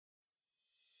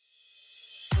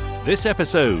This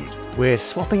episode, we're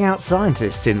swapping out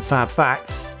scientists in FAB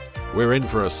Facts. We're in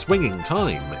for a swinging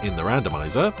time in the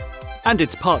Randomiser. and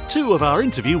it's part 2 of our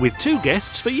interview with 2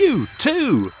 guests for you,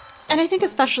 too. And I think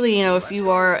especially, if you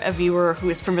are a viewer who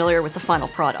is familiar with the final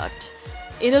product,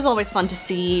 it is always fun to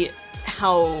see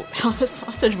how the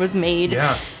sausage was made.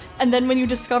 Yeah. And then when you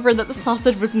discover that the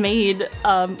sausage was made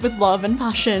with love and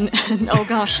passion, and oh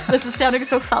gosh, this is sounding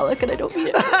so phallic, and I don't mean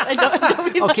it. I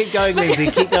don't mean Oh, that. keep going, Lindsay,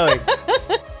 keep going.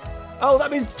 Oh,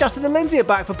 that means Justin and Lindsay are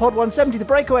back for Pod 170, the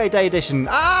Breakaway Day edition.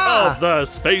 Of the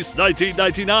Space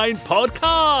 1999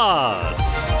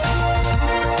 podcast.